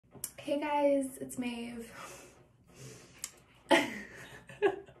Hey guys, it's Maeve.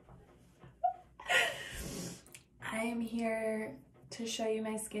 I'm here to show you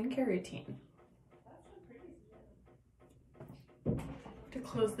my skincare routine. To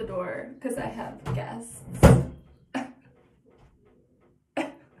close the door because I have guests.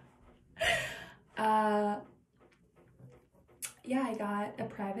 Yeah, I got a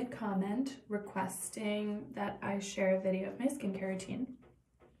private comment requesting that I share a video of my skincare routine.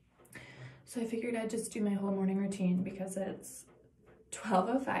 So I figured I'd just do my whole morning routine because it's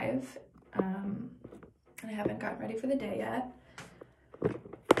 12:05 and I haven't gotten ready for the day yet.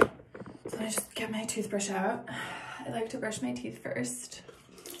 So I just get my toothbrush out. I like to brush my teeth first.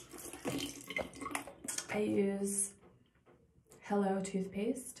 I use Hello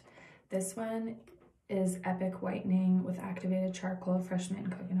toothpaste. This one is Epic Whitening with activated charcoal, fresh mint,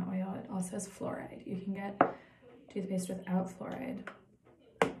 and coconut oil. It also has fluoride. You can get toothpaste without fluoride.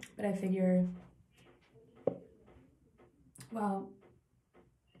 But I figure, well,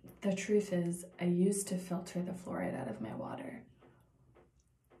 the truth is I used to filter the fluoride out of my water.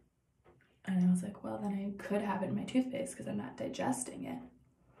 And I was like, well, then I could have it in my toothpaste because I'm not digesting it.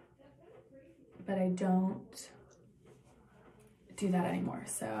 But I don't do that anymore,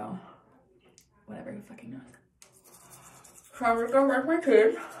 so whatever, who fucking knows. So I'm just gonna brush my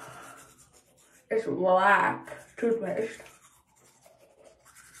teeth. It's black toothpaste.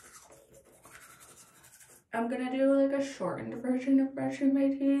 I'm gonna do like a shortened version of brushing my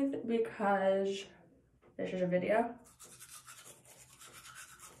teeth because this is a video.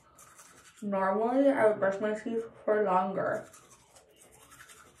 Normally, I would brush my teeth for longer.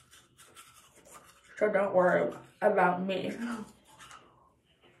 So don't worry about me.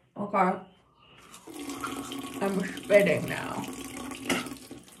 Okay. I'm spitting now.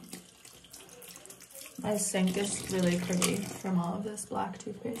 My sink is really pretty from all of this black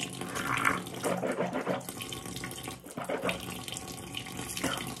toothpaste.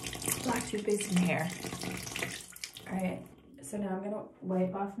 Black toothpaste and hair. Alright, so now I'm gonna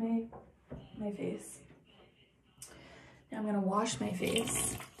wipe off my face. Now I'm gonna wash my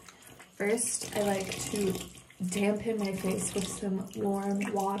face. First, I like to dampen my face with some warm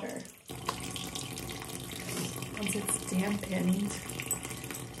water. Once it's dampened,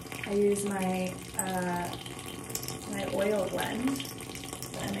 I use my my oil blend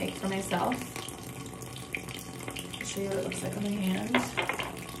that I make for myself. I'll show you what it looks like on my hand.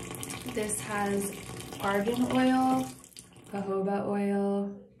 This has argan oil, jojoba oil,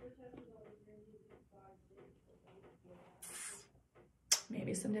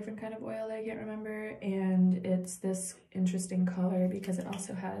 maybe some different kind of oil that I can't remember, and it's this interesting color because it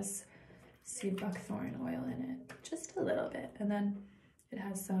also has seed buckthorn oil in it, just a little bit, and then it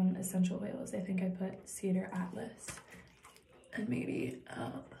has some essential oils. I think I put cedar atlas and maybe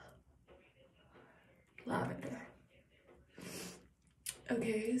lavender.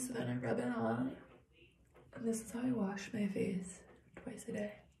 Okay, so then I rub it on, and this is how I wash my face twice a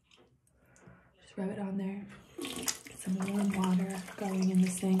day. Just rub it on there. Get some warm water going in the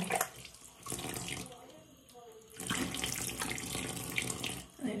sink.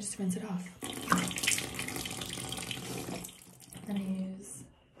 And I just rinse it off. And I use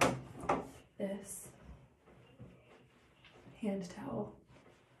this hand towel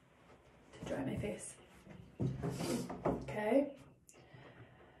to dry my face. Okay.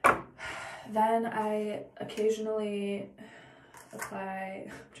 Then I occasionally apply,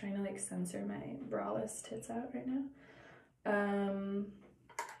 I'm trying to like censor my braless tits out right now.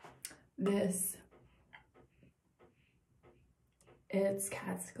 This, it's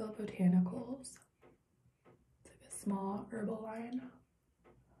Catskill Botanicals. It's like a small herbal line.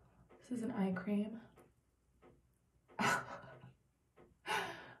 This is an eye cream. I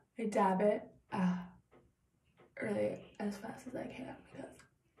dab it really as fast as I can because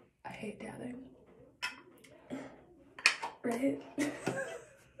I hate dabbing. Right?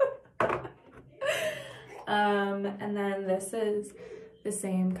 And then this is the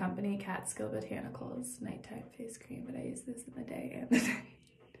same company, Catskill Botanicals Nighttime Face Cream, but I use this in the day and the night.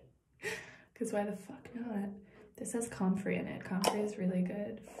 Because why the fuck not? This has comfrey in it. Comfrey is really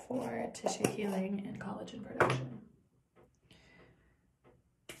good for tissue healing and collagen production.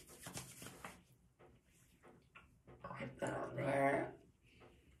 Wipe that on there.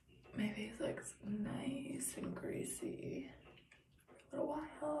 My face looks nice and greasy for a little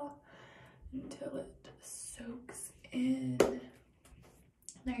while until it soaks in.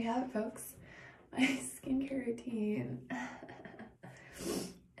 There you have it, folks. My skincare routine.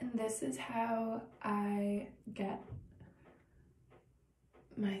 And this is how I get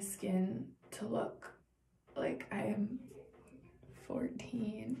my skin to look like I am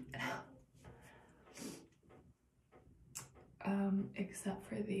 14. except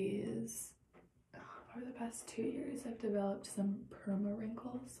for these. Over the past 2 years, I've developed some perma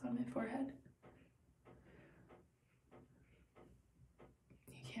wrinkles on my forehead.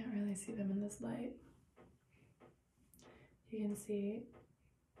 You can't really see them in this light. You can see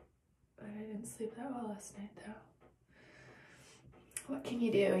that I didn't sleep that well last night though. What can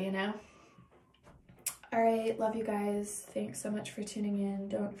you do, you know? All right, love you guys. Thanks so much for tuning in.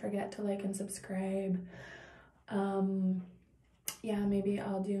 Don't forget to like and subscribe. Yeah, maybe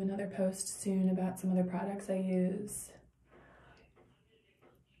I'll do another post soon about some other products I use.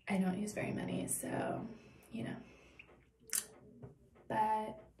 I don't use very many, so, you know.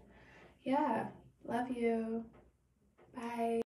 But yeah, love you. Bye.